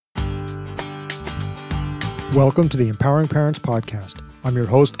Welcome to the Empowering Parents Podcast. I'm your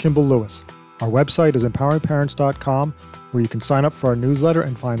host, Kimball Lewis. Our website is empoweringparents.com, where you can sign up for our newsletter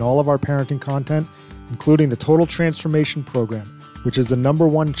and find all of our parenting content, including the Total Transformation Program, which is the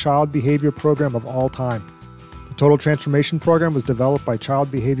 #1 child behavior program of all time. The Total Transformation Program was developed by child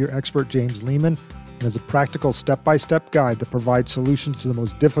behavior expert James Lehman and is a practical step-by-step guide that provides solutions to the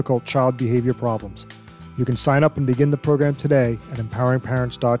most difficult child behavior problems. You can sign up and begin the program today at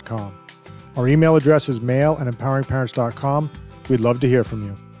empoweringparents.com. Our email address is mail@empoweringparents.com. We'd love to hear from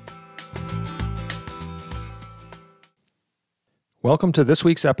you. Welcome to this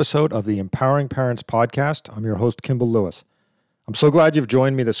week's episode of the Empowering Parents Podcast. I'm your host, Kimball Lewis. I'm so glad you've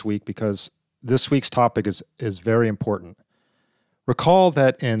joined me this week because this week's topic is very important. Recall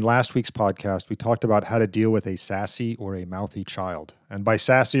that in last week's podcast, we talked about how to deal with a sassy or a mouthy child. And by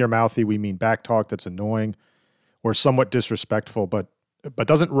sassy or mouthy, we mean backtalk that's annoying or somewhat disrespectful, but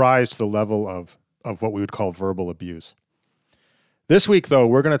doesn't rise to the level of what we would call verbal abuse. This week, though,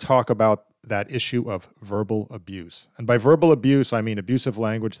 we're going to talk about that issue of verbal abuse. And by verbal abuse, I mean abusive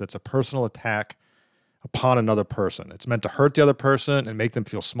language that's a personal attack upon another person. It's meant to hurt the other person and make them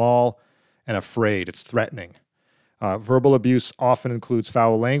feel small and afraid. It's threatening. Verbal abuse often includes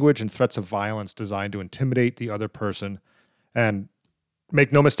foul language and threats of violence designed to intimidate the other person. And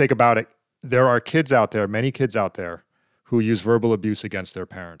make no mistake about it, there are kids out there, many kids out there, who use verbal abuse against their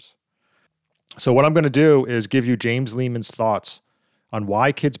parents. So what I'm going to do is give you James Lehman's thoughts on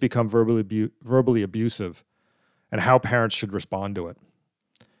why kids become verbally abusive and how parents should respond to it.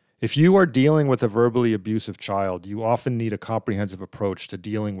 If you are dealing with a verbally abusive child, you often need a comprehensive approach to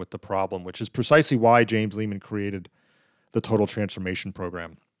dealing with the problem, which is precisely why James Lehman created the Total Transformation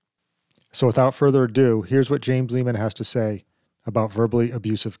Program. So without further ado, here's what James Lehman has to say about verbally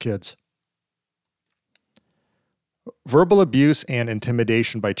abusive kids. Verbal abuse and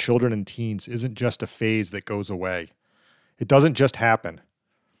intimidation by children and teens isn't just a phase that goes away. It doesn't just happen.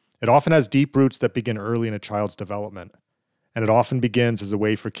 It often has deep roots that begin early in a child's development, and it often begins as a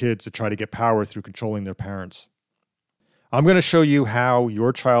way for kids to try to get power through controlling their parents. I'm going to show you how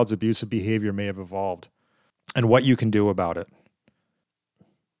your child's abusive behavior may have evolved and what you can do about it.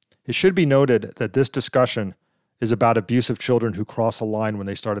 It should be noted that this discussion is about abusive children who cross a line when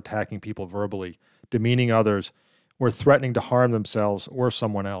they start attacking people verbally, demeaning others, or threatening to harm themselves or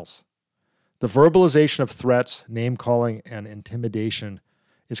someone else. The verbalization of threats, name-calling, and intimidation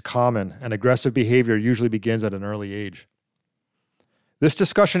is common, and aggressive behavior usually begins at an early age. This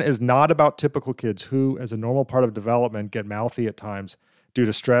discussion is not about typical kids who, as a normal part of development, get mouthy at times due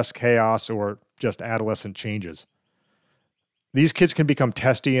to stress, chaos, or just adolescent changes. These kids can become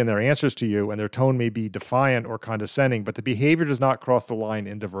testy in their answers to you, and their tone may be defiant or condescending, but the behavior does not cross the line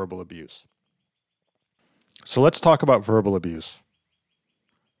into verbal abuse. So let's talk about verbal abuse.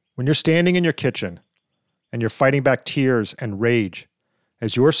 When you're standing in your kitchen and you're fighting back tears and rage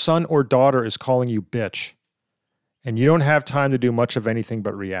as your son or daughter is calling you bitch, and you don't have time to do much of anything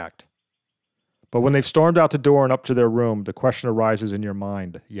but react. But when they've stormed out the door and up to their room, the question arises in your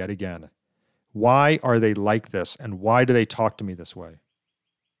mind yet again. Why are they like this, and why do they talk to me this way?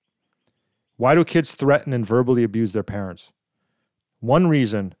 Why do kids threaten and verbally abuse their parents? One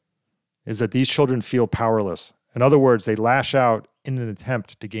reason is that these children feel powerless. In other words, they lash out in an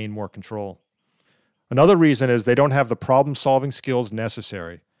attempt to gain more control. Another reason is they don't have the problem-solving skills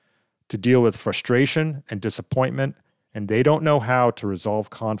necessary to deal with frustration and disappointment, and they don't know how to resolve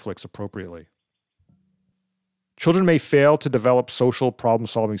conflicts appropriately. Children may fail to develop social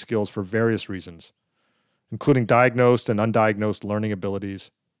problem-solving skills for various reasons, including diagnosed and undiagnosed learning abilities,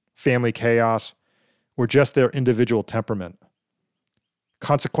 family chaos, or just their individual temperament.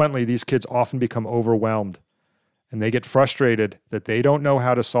 Consequently, these kids often become overwhelmed, and they get frustrated that they don't know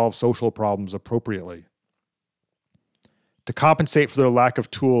how to solve social problems appropriately. To compensate for their lack of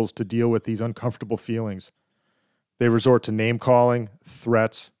tools to deal with these uncomfortable feelings, they resort to name-calling,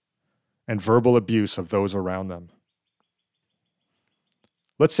 threats, and verbal abuse of those around them.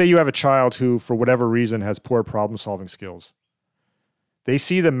 Let's say you have a child who, for whatever reason, has poor problem-solving skills. They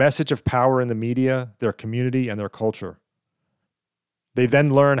see the message of power in the media, their community, and their culture. They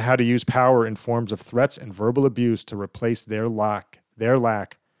then learn how to use power in forms of threats and verbal abuse to replace their lack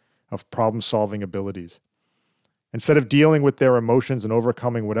of problem-solving abilities. Instead of dealing with their emotions and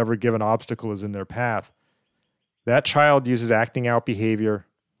overcoming whatever given obstacle is in their path, that child uses acting out behavior,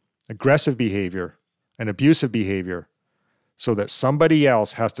 aggressive behavior, and abusive behavior so that somebody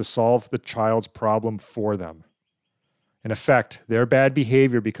else has to solve the child's problem for them. In effect, their bad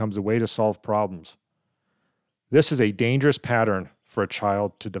behavior becomes a way to solve problems. This is a dangerous pattern for a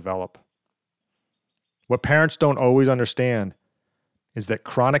child to develop. What parents don't always understand is that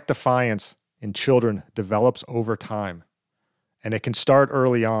chronic defiance in children develops over time, and it can start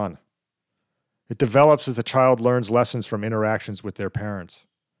early on. It develops as the child learns lessons from interactions with their parents.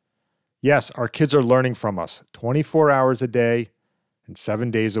 Yes, our kids are learning from us 24 hours a day and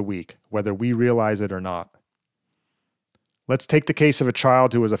 7 days a week, whether we realize it or not. Let's take the case of a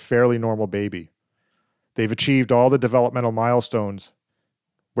child who is a fairly normal baby. They've achieved all the developmental milestones,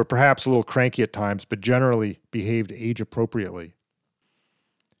 were perhaps a little cranky at times, but generally behaved age appropriately.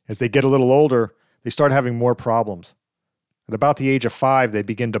 As they get a little older, they start having more problems. At about the age of 5, they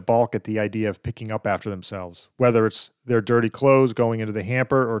begin to balk at the idea of picking up after themselves, whether it's their dirty clothes going into the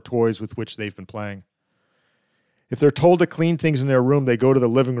hamper or toys with which they've been playing. If they're told to clean things in their room, they go to the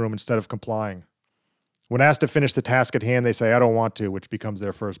living room instead of complying. When asked to finish the task at hand, they say, "I don't want to," which becomes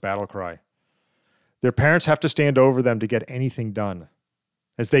their first battle cry. Their parents have to stand over them to get anything done.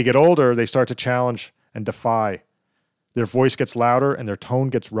 As they get older, they start to challenge and defy. Their voice gets louder and their tone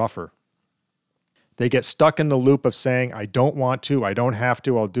gets rougher. They get stuck in the loop of saying, "I don't want to, I don't have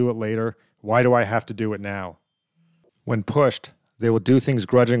to, I'll do it later. Why do I have to do it now?" When pushed, they will do things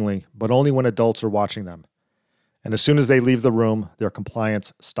grudgingly, but only when adults are watching them. And as soon as they leave the room, their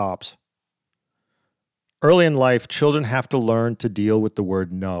compliance stops. Early in life, children have to learn to deal with the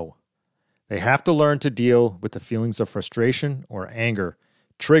word no. They have to learn to deal with the feelings of frustration or anger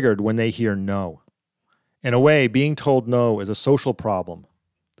triggered when they hear no. In a way, being told no is a social problem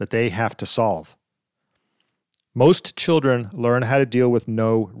that they have to solve. Most children learn how to deal with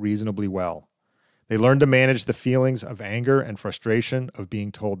no reasonably well. They learn to manage the feelings of anger and frustration of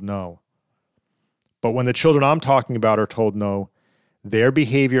being told no. But when the children I'm talking about are told no, their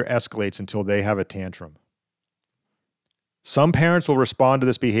behavior escalates until they have a tantrum. Some parents will respond to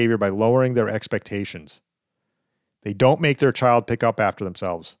this behavior by lowering their expectations. They don't make their child pick up after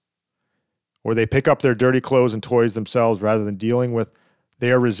themselves, or they pick up their dirty clothes and toys themselves rather than dealing with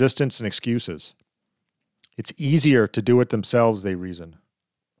their resistance and excuses. It's easier to do it themselves, they reason.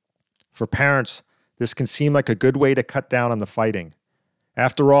 For parents, this can seem like a good way to cut down on the fighting.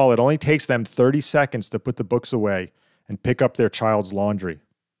 After all, it only takes them 30 seconds to put the books away and pick up their child's laundry.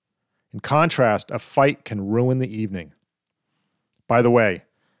 In contrast, a fight can ruin the evening. By the way,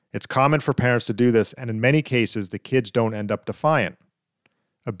 it's common for parents to do this, and in many cases, the kids don't end up defiant.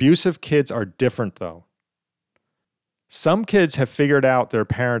 Abusive kids are different, though. Some kids have figured out their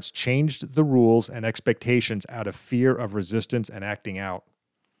parents changed the rules and expectations out of fear of resistance and acting out.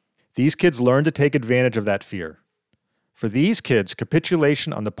 These kids learn to take advantage of that fear. For these kids,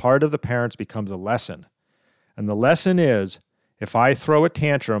 capitulation on the part of the parents becomes a lesson. And the lesson is, if I throw a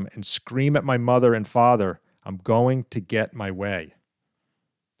tantrum and scream at my mother and father, I'm going to get my way.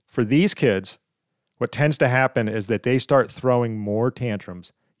 For these kids, what tends to happen is that they start throwing more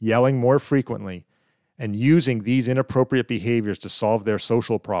tantrums, yelling more frequently, and using these inappropriate behaviors to solve their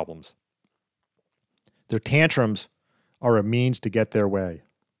social problems. Their tantrums are a means to get their way.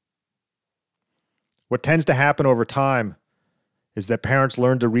 What tends to happen over time is that parents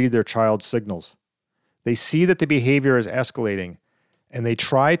learn to read their child's signals. They see that the behavior is escalating, and they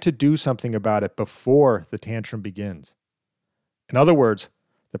try to do something about it before the tantrum begins. In other words,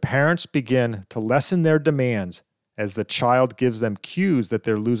 the parents begin to lessen their demands as the child gives them cues that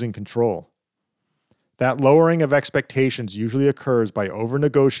they're losing control. That lowering of expectations usually occurs by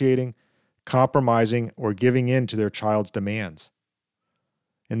over-negotiating, compromising, or giving in to their child's demands.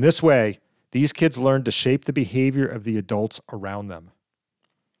 In this way, these kids learn to shape the behavior of the adults around them.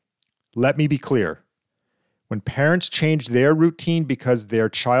 Let me be clear. When parents change their routine because their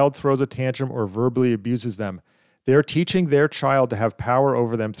child throws a tantrum or verbally abuses them, they're teaching their child to have power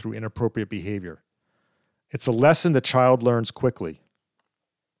over them through inappropriate behavior. It's a lesson the child learns quickly.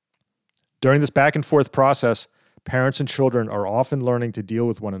 During this back and forth process, parents and children are often learning to deal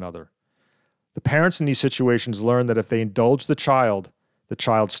with one another. The parents in these situations learn that if they indulge the child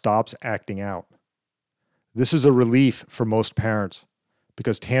stops acting out. This is a relief for most parents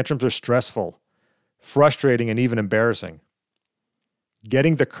because tantrums are stressful, frustrating, and even embarrassing.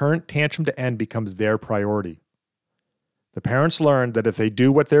 Getting the current tantrum to end becomes their priority. The parents learn that if they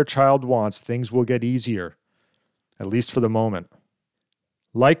do what their child wants, things will get easier, at least for the moment.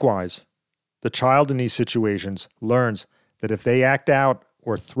 Likewise, the child in these situations learns that if they act out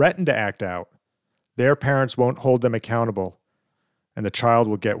or threaten to act out, their parents won't hold them accountable, and the child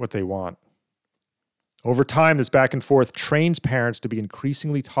will get what they want. Over time, this back and forth trains parents to be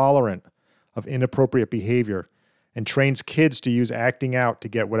increasingly tolerant of inappropriate behavior and trains kids to use acting out to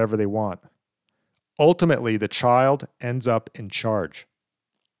get whatever they want. Ultimately, the child ends up in charge.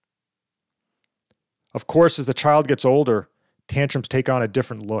 Of course, as the child gets older, tantrums take on a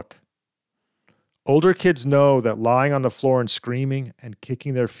different look. Older kids know that lying on the floor and screaming and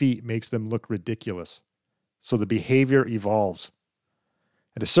kicking their feet makes them look ridiculous, so the behavior evolves.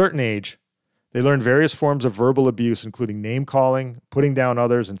 At a certain age, they learn various forms of verbal abuse, including name-calling, putting down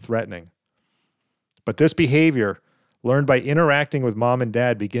others, and threatening. But this behavior, learned by interacting with mom and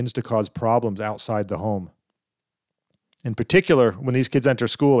dad, begins to cause problems outside the home. In particular, when these kids enter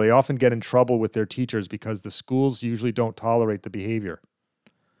school, they often get in trouble with their teachers because the schools usually don't tolerate the behavior.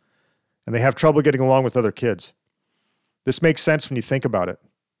 And they have trouble getting along with other kids. This makes sense when you think about it.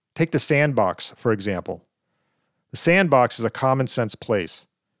 Take the sandbox, for example. The sandbox is a common sense place.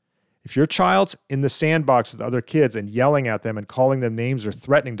 If your child's in the sandbox with other kids and yelling at them and calling them names or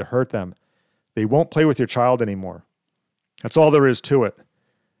threatening to hurt them, they won't play with your child anymore. That's all there is to it.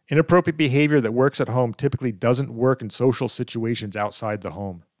 Inappropriate behavior that works at home typically doesn't work in social situations outside the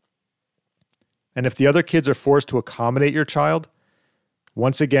home. And if the other kids are forced to accommodate your child,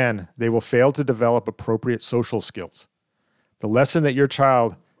 once again, they will fail to develop appropriate social skills. The lesson that your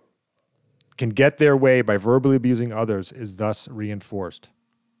child can get their way by verbally abusing others is thus reinforced.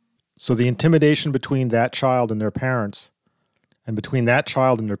 So the intimidation between that child and their parents, and between that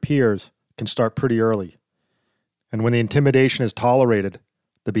child and their peers, can start pretty early. And when the intimidation is tolerated,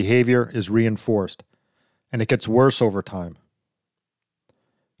 the behavior is reinforced, and it gets worse over time.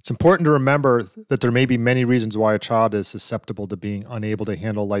 It's important to remember that there may be many reasons why a child is susceptible to being unable to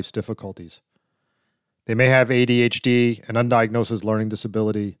handle life's difficulties. They may have ADHD, an undiagnosed learning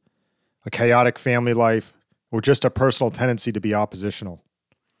disability, a chaotic family life, or just a personal tendency to be oppositional.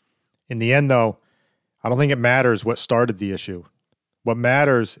 In the end, though, I don't think it matters what started the issue. What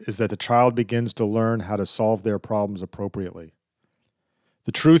matters is that the child begins to learn how to solve their problems appropriately.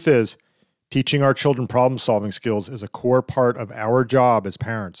 The truth is, teaching our children problem-solving skills is a core part of our job as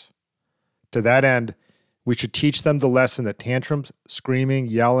parents. To that end, we should teach them the lesson that tantrums, screaming,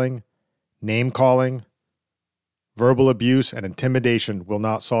 yelling, name-calling, verbal abuse, and intimidation will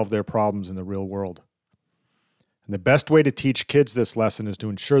not solve their problems in the real world. And the best way to teach kids this lesson is to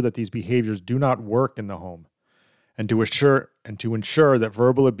ensure that these behaviors do not work in the home, and to ensure that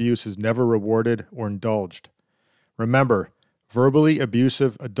verbal abuse is never rewarded or indulged. Remember, verbally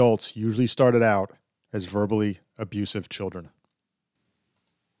abusive adults usually started out as verbally abusive children.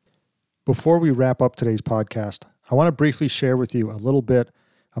 Before we wrap up today's podcast, I want to briefly share with you a little bit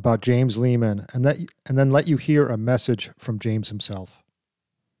about James Lehman and then let you hear a message from James himself.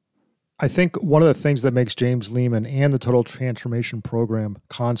 I think one of the things that makes James Lehman and the Total Transformation Program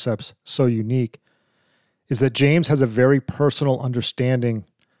concepts so unique is that James has a very personal understanding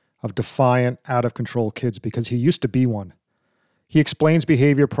of defiant, out-of-control kids because he used to be one. He explains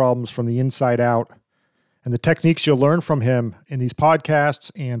behavior problems from the inside out, and the techniques you'll learn from him in these podcasts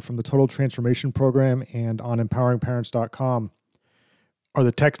and from the Total Transformation Program and on empoweringparents.com are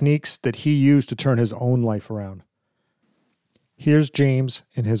the techniques that he used to turn his own life around. Here's James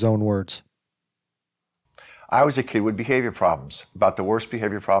in his own words. I was a kid with behavior problems, about the worst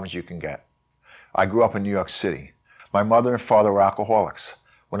behavior problems you can get. I grew up in New York City. My mother and father were alcoholics.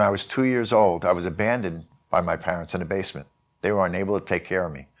 When I was 2 years old, I was abandoned by my parents in a basement. They were unable to take care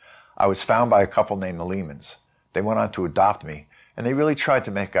of me. I was found by a couple named the Lehmans. They went on to adopt me, and they really tried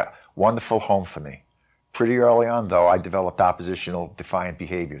to make a wonderful home for me. Pretty early on, though, I developed oppositional, defiant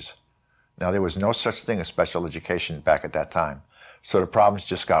behaviors. Now, there was no such thing as special education back at that time, so the problems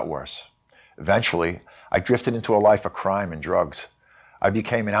just got worse. Eventually, I drifted into a life of crime and drugs. I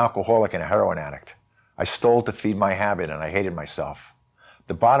became an alcoholic and a heroin addict. I stole to feed my habit, and I hated myself.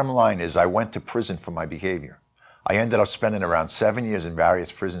 The bottom line is I went to prison for my behavior. I ended up spending around 7 years in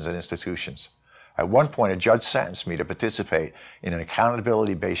various prisons and institutions. At one point, a judge sentenced me to participate in an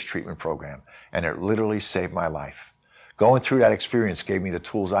accountability-based treatment program, and it literally saved my life. Going through that experience gave me the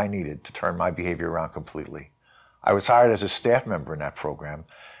tools I needed to turn my behavior around completely. I was hired as a staff member in that program,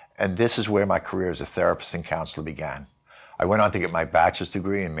 and this is where my career as a therapist and counselor began. I went on to get my bachelor's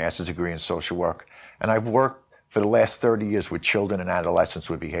degree and master's degree in social work, and I've worked for the last 30 years with children and adolescents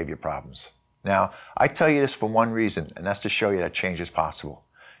with behavior problems. Now, I tell you this for one reason, and that's to show you that change is possible.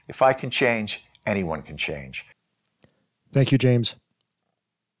 If I can change, anyone can change. Thank you, James.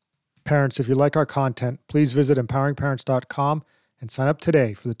 Parents, if you like our content, please visit empoweringparents.com and sign up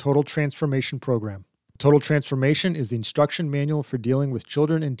today for the Total Transformation Program. Total Transformation is the instruction manual for dealing with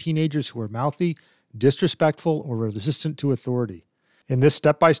children and teenagers who are mouthy, disrespectful, or resistant to authority. In this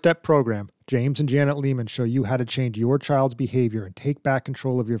step-by-step program, James and Janet Lehman show you how to change your child's behavior and take back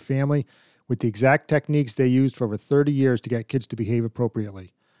control of your family with the exact techniques they used for over 30 years to get kids to behave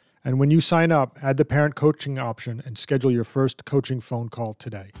appropriately. And when you sign up, add the parent coaching option and schedule your first coaching phone call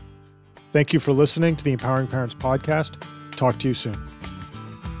today. Thank you for listening to the Empowering Parents podcast. Talk to you soon.